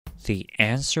The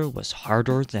answer was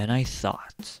harder than I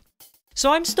thought.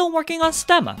 So I'm still working on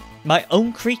Stema, my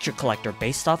own creature collector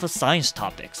based off of science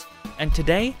topics. And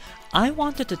today, I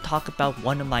wanted to talk about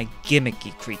one of my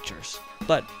gimmicky creatures.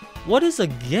 But what is a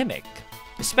gimmick?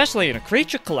 Especially in a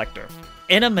creature collector.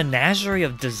 In a menagerie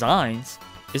of designs,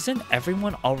 isn't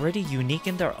everyone already unique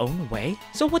in their own way?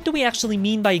 So what do we actually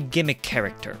mean by gimmick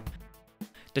character?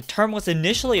 The term was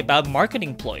initially about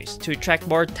marketing ploys to attract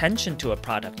more attention to a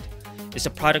product. Is a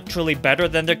product truly better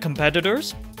than their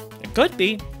competitors? It could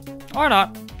be, or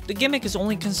not. The gimmick is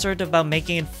only concerned about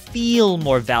making it feel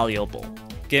more valuable.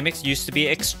 Gimmicks used to be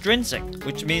extrinsic,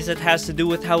 which means it has to do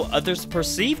with how others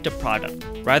perceive the product,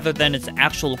 rather than its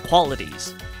actual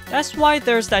qualities. That's why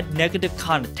there's that negative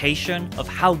connotation of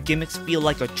how gimmicks feel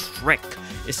like a trick,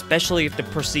 especially if the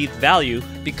perceived value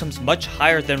becomes much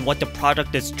higher than what the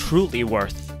product is truly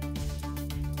worth.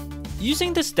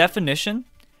 Using this definition,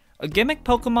 a gimmick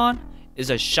Pokemon is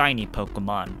a shiny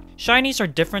Pokemon. Shinies are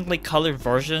differently colored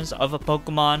versions of a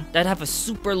Pokemon that have a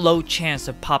super low chance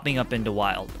of popping up in the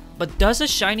wild. But does a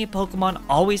shiny Pokemon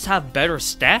always have better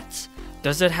stats?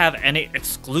 Does it have any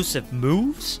exclusive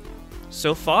moves?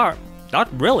 So far, not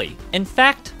really. In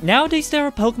fact, nowadays there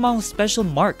are Pokemon with special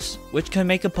marks, which can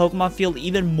make a Pokemon feel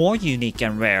even more unique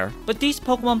and rare. But these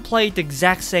Pokemon play the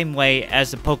exact same way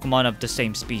as a Pokemon of the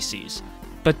same species.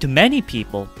 But to many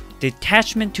people, the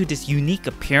attachment to this unique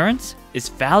appearance is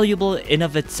valuable in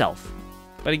of itself.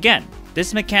 But again,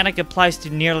 this mechanic applies to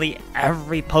nearly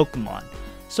every Pokemon.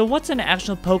 So what's an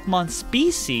actual Pokemon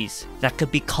species that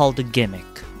could be called a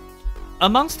gimmick?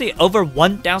 Amongst the over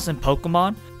 1,000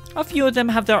 Pokemon, a few of them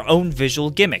have their own visual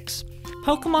gimmicks.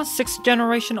 Pokemon 6th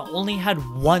generation only had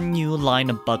one new line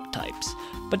of bug types,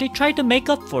 but they tried to make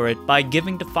up for it by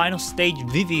giving the final stage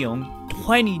Vivillon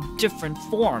 20 different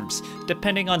forms,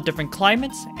 depending on different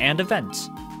climates and events.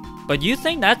 But you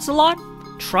think that's a lot?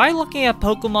 Try looking at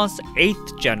Pokemon's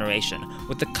 8th generation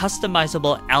with the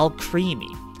customizable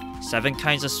Alcremie. 7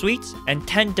 kinds of sweets and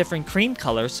 10 different cream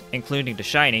colors, including the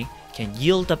shiny, can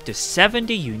yield up to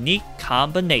 70 unique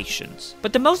combinations.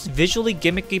 But the most visually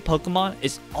gimmicky Pokemon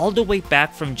is all the way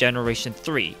back from Generation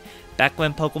 3, back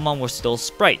when Pokemon were still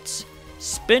sprites.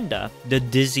 Spinda, the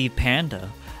dizzy panda,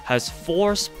 has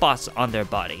 4 spots on their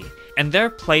body, and their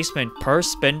placement per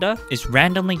Spinda is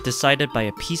randomly decided by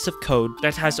a piece of code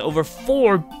that has over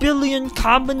 4 billion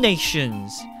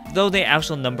combinations. Though the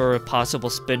actual number of possible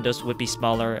Spindas would be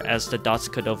smaller as the dots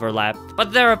could overlap.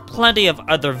 But there are plenty of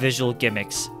other visual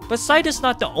gimmicks. But sight is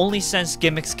not the only sense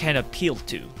gimmicks can appeal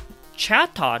to.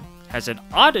 Chatot has an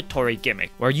auditory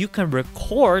gimmick where you can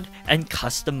record and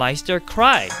customize their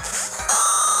cry.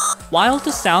 While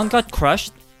the sound got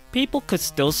crushed, people could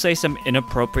still say some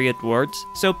inappropriate words,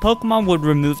 so Pokemon would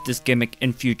remove this gimmick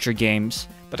in future games.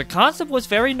 But the concept was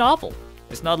very novel.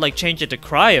 It's not like changing the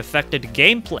cry affected the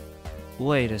gameplay.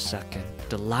 Wait a second,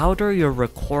 the louder your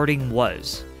recording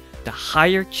was, the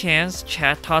higher chance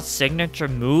Chatot's signature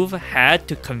move had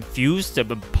to confuse the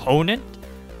opponent?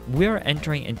 We're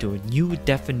entering into a new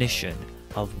definition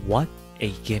of what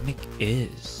a gimmick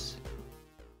is.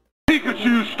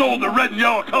 Pikachu stole the red and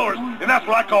yellow colors, and that's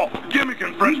what I call gimmick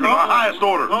infringement of the highest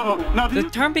order. The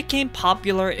term became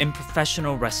popular in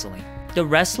professional wrestling. The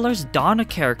wrestlers don a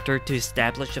character to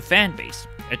establish a fan base,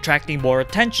 attracting more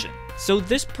attention. So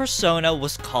this persona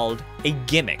was called a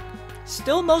gimmick.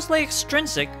 Still mostly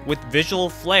extrinsic with visual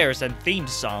flares and theme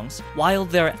songs, while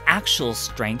their actual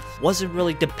strength wasn't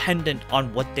really dependent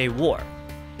on what they wore.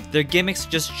 Their gimmicks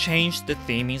just changed the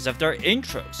themings of their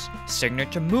intros,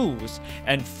 signature moves,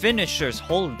 and finishers.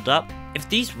 Hold up, if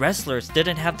these wrestlers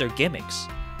didn't have their gimmicks,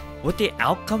 would the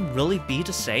outcome really be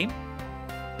the same?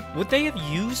 Would they have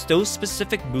used those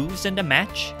specific moves in the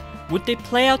match? Would they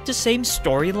play out the same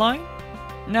storyline?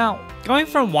 Now, going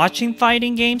from watching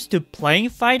fighting games to playing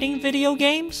fighting video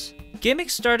games,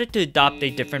 gimmicks started to adopt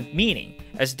a different meaning,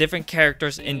 as different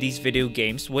characters in these video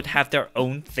games would have their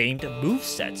own themed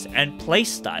movesets and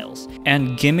playstyles,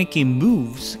 and gimmicky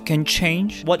moves can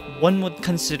change what one would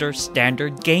consider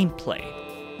standard gameplay.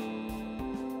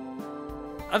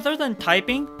 Other than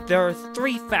typing, there are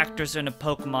 3 factors in a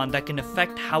Pokemon that can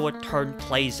affect how a turn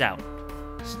plays out,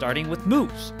 starting with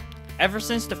moves. Ever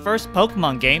since the first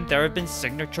Pokemon game, there have been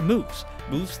signature moves,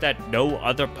 moves that no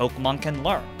other Pokemon can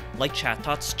learn, like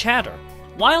Chatot's Chatter.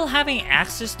 While having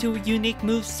access to a unique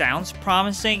move sounds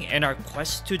promising in our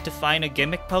quest to define a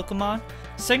gimmick Pokemon,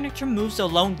 signature moves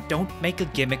alone don't make a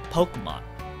gimmick Pokemon.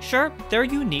 Sure, they're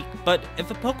unique, but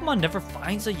if a Pokemon never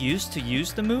finds a use to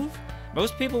use the move,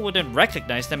 most people wouldn't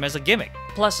recognize them as a gimmick.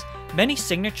 Plus, Many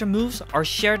signature moves are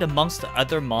shared amongst the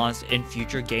other mons in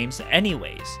future games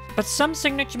anyways. But some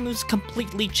signature moves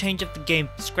completely change up the game.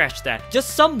 Scratch that.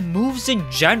 Just some moves in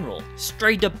general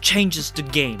straight up changes the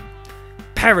game.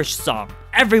 Perish Song.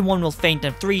 Everyone will faint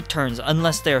in 3 turns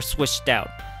unless they are switched out.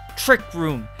 Trick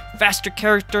Room. Faster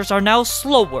characters are now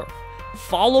slower.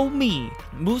 Follow Me.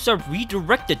 Moves are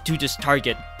redirected to this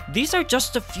target. These are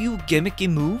just a few gimmicky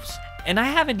moves, and I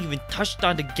haven't even touched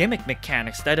on the gimmick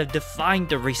mechanics that have defined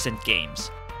the recent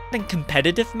games. In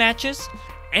competitive matches,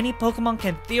 any Pokemon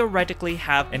can theoretically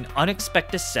have an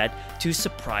unexpected set to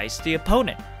surprise the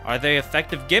opponent. Are they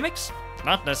effective gimmicks?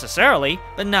 Not necessarily,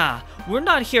 but nah, we're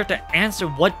not here to answer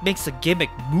what makes a gimmick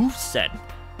moveset.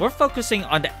 We're focusing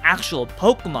on the actual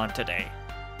Pokemon today.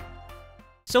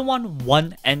 So on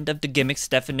one end of the gimmicks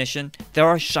definition, there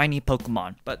are shiny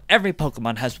Pokemon, but every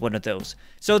Pokemon has one of those.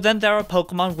 So then there are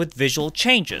Pokemon with visual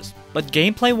changes, but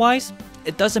gameplay wise,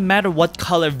 it doesn't matter what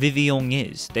color Vivillon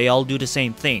is, they all do the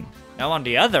same thing. Now on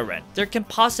the other end, there can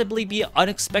possibly be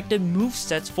unexpected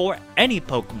movesets for any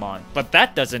Pokemon, but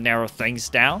that doesn't narrow things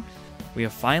down. We are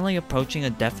finally approaching a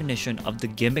definition of the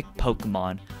gimmick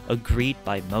Pokemon agreed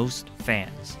by most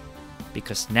fans.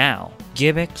 Because now,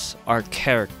 gimmicks are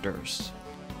characters.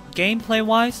 Gameplay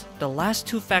wise, the last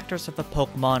 2 factors of a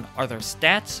Pokemon are their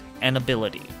stats and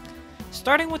ability.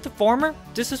 Starting with the former,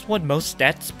 this is what most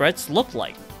stat spreads look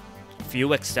like.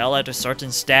 Few excel at a certain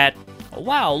stat. Oh,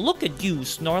 wow, look at you,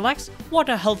 Snorlax. What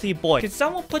a healthy boy. Can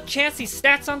someone put Chansey's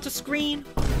stats onto screen?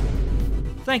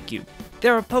 Thank you.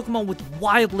 There are Pokemon with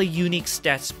wildly unique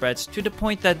stat spreads to the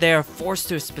point that they are forced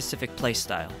to a specific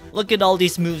playstyle. Look at all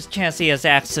these moves Chansey has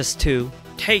access to.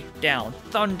 Takedown,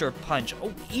 Thunder Punch,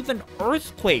 oh, even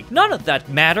Earthquake. None of that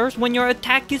matters when your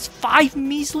attack is 5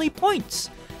 measly points.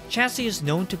 Chansey is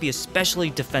known to be especially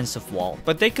defensive wall,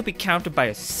 but they could be countered by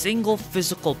a single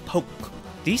physical poke.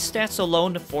 These stats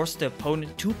alone force the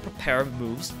opponent to prepare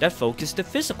moves that focus the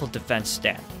physical defense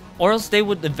stat, or else they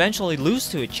would eventually lose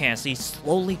to a Chansey,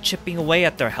 slowly chipping away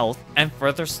at their health and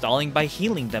further stalling by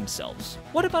healing themselves.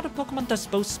 What about a Pokemon that's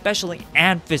both specially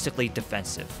and physically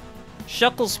defensive?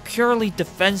 Shuckle's purely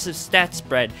defensive stat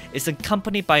spread is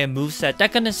accompanied by a moveset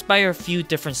that can inspire a few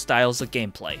different styles of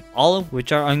gameplay, all of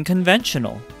which are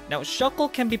unconventional. Now,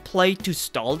 Shuckle can be played to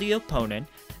stall the opponent,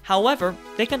 however,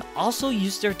 they can also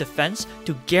use their defense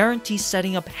to guarantee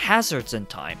setting up hazards in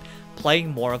time, playing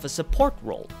more of a support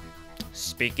role.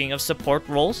 Speaking of support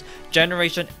roles,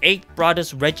 Generation 8 brought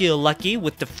us Regieleki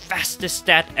with the fastest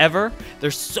stat ever.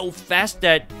 They're so fast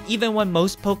that even when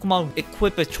most Pokemon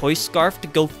equip a Choice Scarf to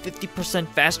go 50%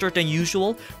 faster than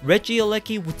usual,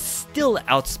 Regieleki would still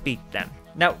outspeed them.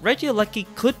 Now, Regieleki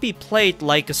could be played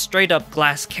like a straight up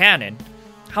glass cannon.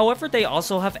 However, they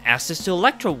also have access to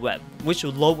Electro Web, which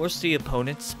lowers the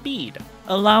opponent's speed,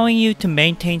 allowing you to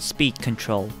maintain speed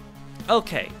control.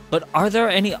 Okay, but are there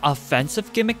any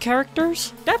offensive gimmick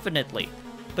characters? Definitely,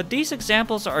 but these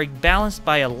examples are balanced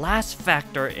by a last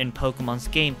factor in Pokemon's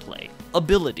gameplay: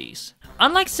 abilities.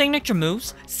 Unlike signature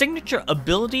moves, signature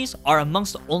abilities are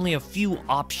amongst only a few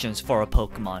options for a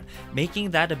Pokemon,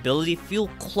 making that ability feel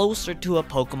closer to a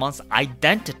Pokemon's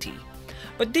identity.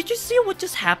 But did you see what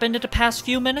just happened in the past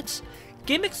few minutes?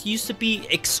 Gimmicks used to be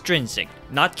extrinsic,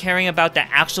 not caring about the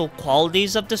actual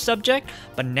qualities of the subject,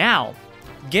 but now,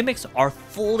 gimmicks are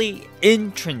fully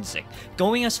intrinsic,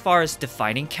 going as far as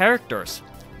defining characters.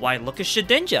 Why, look at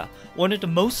Shedinja, one of the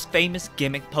most famous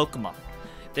gimmick Pokemon.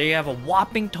 They have a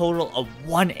whopping total of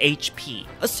 1 HP,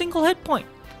 a single hit point.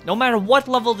 No matter what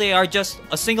level they are, just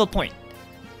a single point.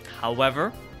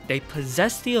 However, they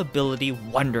possess the ability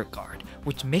Wonder Guard,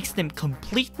 which makes them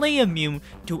completely immune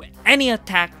to any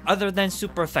attack other than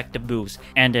super effective moves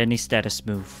and any status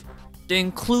move. The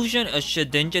inclusion of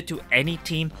Shedinja to any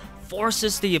team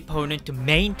forces the opponent to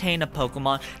maintain a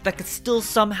Pokemon that could still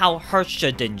somehow hurt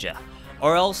Shedinja,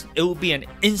 or else it will be an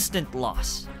instant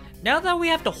loss. Now that we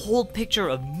have the whole picture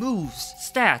of moves,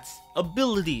 stats,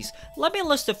 abilities, let me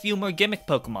list a few more gimmick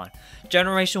Pokemon.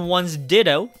 Generation 1's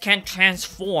Ditto can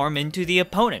transform into the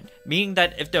opponent, meaning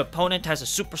that if the opponent has a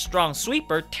super strong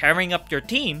sweeper tearing up your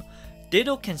team,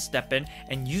 Ditto can step in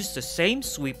and use the same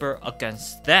sweeper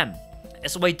against them.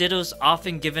 That's why Ditto is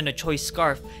often given a Choice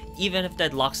Scarf, even if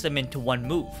that locks them into one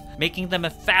move, making them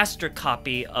a faster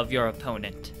copy of your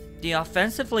opponent. The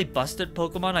offensively busted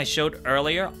Pokemon I showed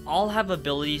earlier all have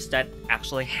abilities that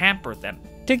actually hamper them,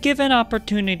 to give an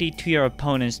opportunity to your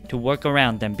opponents to work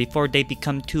around them before they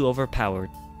become too overpowered.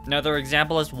 Another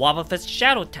example is Wobbuffet's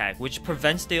Shadow Tag, which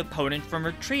prevents the opponent from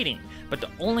retreating, but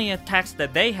the only attacks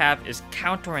that they have is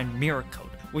Counter and Mirror Coat,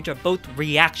 which are both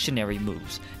reactionary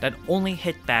moves that only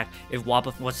hit back if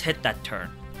Wobbuffet was hit that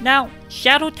turn. Now,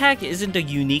 Shadow Tag isn't a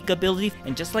unique ability,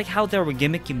 and just like how there were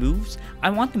gimmicky moves,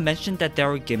 I want to mention that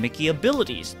there are gimmicky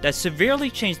abilities that severely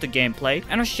change the gameplay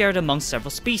and are shared among several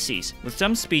species, with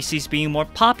some species being more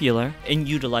popular in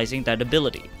utilizing that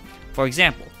ability. For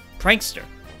example, Prankster.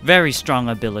 Very strong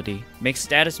ability, makes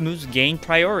status moves gain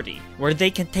priority, where they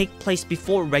can take place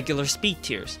before regular speed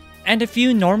tiers. And a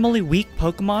few normally weak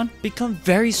Pokemon become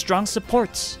very strong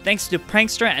supports, thanks to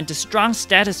Prankster and to strong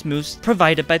status moves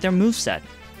provided by their moveset.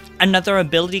 Another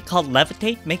ability called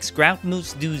Levitate makes ground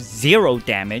moves do 0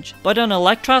 damage, but on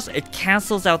Electros it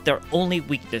cancels out their only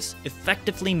weakness,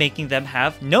 effectively making them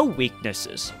have no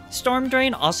weaknesses. Storm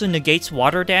Drain also negates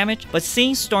water damage, but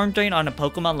seeing Storm Drain on a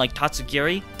Pokemon like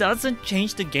Tatsugiri doesn't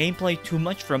change the gameplay too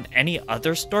much from any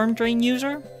other Storm Drain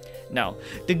user. No,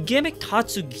 the gimmick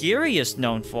Tatsugiri is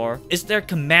known for is their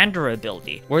Commander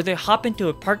ability, where they hop into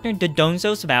a partner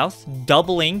Dodonzo's mouth,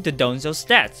 doubling Dodonzo's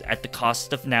stats at the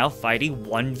cost of now fighting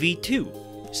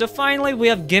 1v2. So finally, we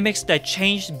have gimmicks that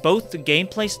changed both the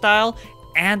gameplay style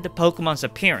and the Pokemon's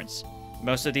appearance.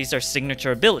 Most of these are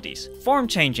signature abilities,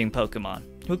 form-changing Pokemon,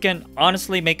 who can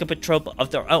honestly make up a trope of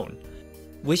their own.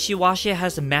 Wishiwashi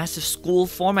has a massive school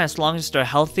form as long as they're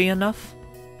healthy enough.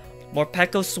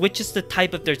 Morpeko switches the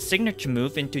type of their signature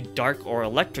move into Dark or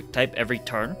Electric type every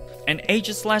turn, and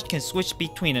Aegislash can switch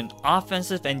between an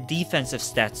offensive and defensive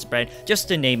stat spread, just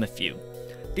to name a few.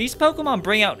 These Pokemon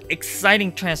bring out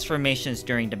exciting transformations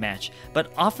during the match,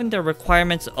 but often their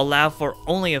requirements allow for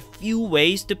only a few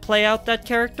ways to play out that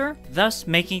character, thus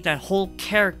making that whole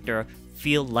character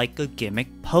feel like a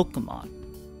gimmick Pokemon.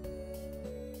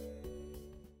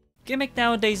 Gimmick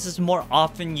nowadays is more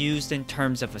often used in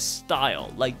terms of a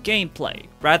style, like gameplay,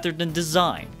 rather than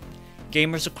design.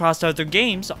 Gamers across other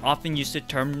games often use the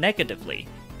term negatively.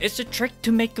 It's a trick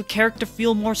to make a character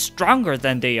feel more stronger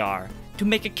than they are, to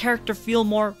make a character feel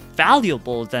more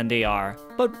valuable than they are.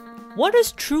 But what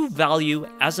is true value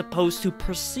as opposed to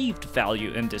perceived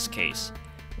value in this case?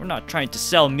 We're not trying to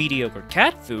sell mediocre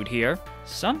cat food here.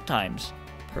 Sometimes,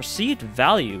 perceived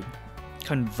value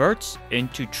converts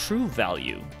into true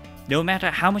value. No matter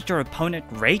how much your opponent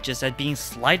rages at being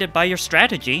slighted by your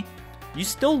strategy, you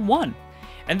still won.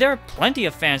 And there are plenty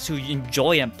of fans who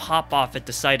enjoy and pop off at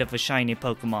the sight of a shiny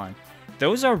Pokemon.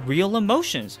 Those are real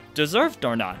emotions, deserved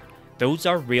or not. Those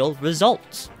are real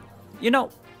results. You know,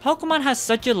 Pokemon has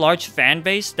such a large fan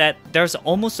base that there's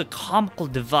almost a comical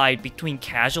divide between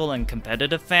casual and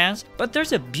competitive fans, but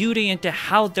there's a beauty into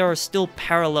how there are still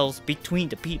parallels between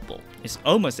the people. It's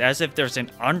almost as if there's an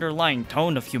underlying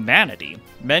tone of humanity.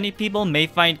 Many people may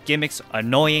find gimmicks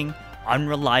annoying,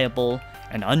 unreliable,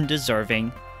 and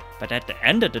undeserving, but at the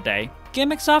end of the day,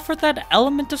 gimmicks offer that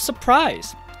element of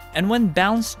surprise, and when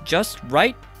balanced just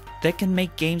right, they can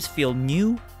make games feel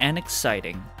new and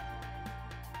exciting.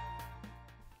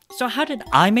 So how did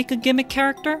I make a gimmick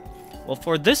character? Well,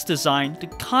 for this design, the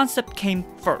concept came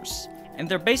first, and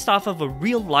they're based off of a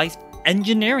real-life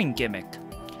engineering gimmick.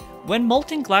 When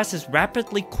molten glass is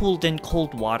rapidly cooled in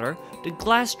cold water, the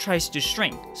glass tries to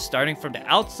shrink, starting from the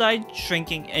outside,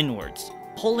 shrinking inwards,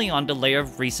 pulling on the layer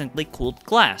of recently cooled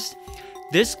glass.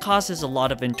 This causes a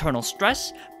lot of internal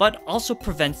stress, but also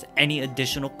prevents any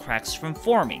additional cracks from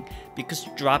forming, because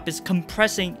the drop is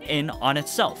compressing in on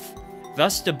itself.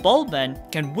 Thus, the bulb end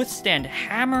can withstand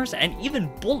hammers and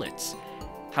even bullets.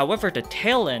 However, the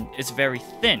tail end is very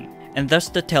thin, and thus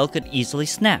the tail could easily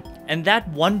snap. And that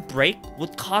one break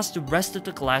would cause the rest of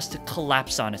the glass to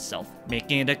collapse on itself,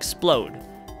 making it explode.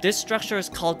 This structure is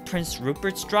called Prince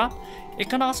Rupert's Drop. It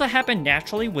can also happen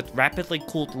naturally with rapidly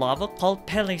cooled lava called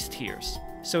Pele's Tears.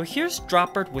 So here's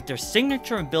Dropert with their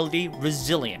signature ability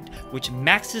Resilient, which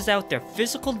maxes out their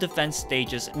physical defense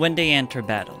stages when they enter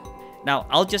battle. Now,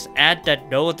 I'll just add that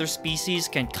no other species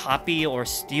can copy or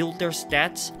steal their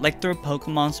stats like their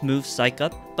Pokemon's move Psych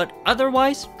Up, but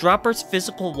otherwise, Dropert's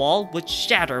physical wall would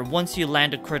shatter once you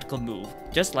land a critical move,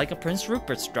 just like a Prince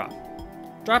Rupert's Drop.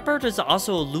 Dropert is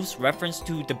also a loose reference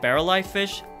to the barrel-eye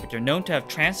fish, which are known to have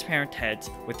transparent heads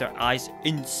with their eyes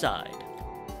inside.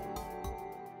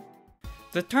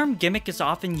 The term gimmick is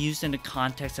often used in the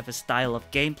context of a style of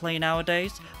gameplay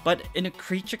nowadays, but in a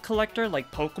creature collector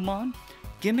like Pokemon,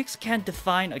 gimmicks can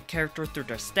define a character through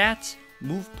their stats,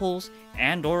 move pools,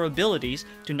 and or abilities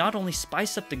to not only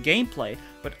spice up the gameplay,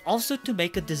 but also to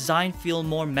make a design feel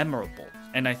more memorable.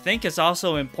 And I think it's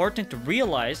also important to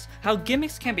realize how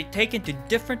gimmicks can be taken to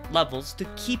different levels to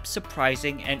keep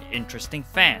surprising and interesting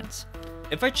fans.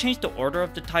 if I change the order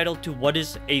of the title to what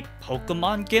is a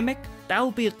Pokemon gimmick, that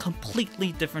would be a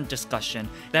completely different discussion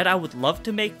that I would love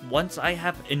to make once I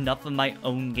have enough of my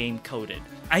own game coded.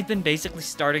 I've been basically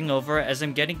starting over as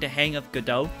I'm getting the hang of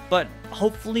Godot, but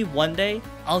hopefully one day,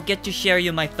 I'll get to share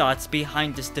you my thoughts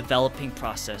behind this developing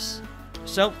process.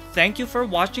 So, thank you for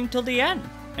watching till the end,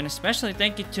 and especially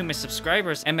thank you to my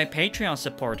subscribers and my Patreon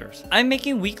supporters. I'm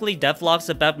making weekly devlogs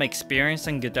about my experience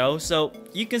in Godot, so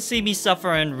you can see me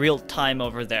suffer in real time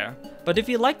over there. But if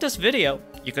you like this video,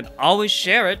 you can always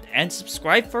share it and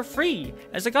subscribe for free,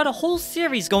 as I got a whole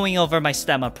series going over my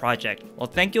Stema project. Well,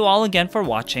 thank you all again for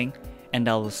watching, and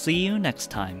I will see you next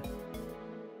time.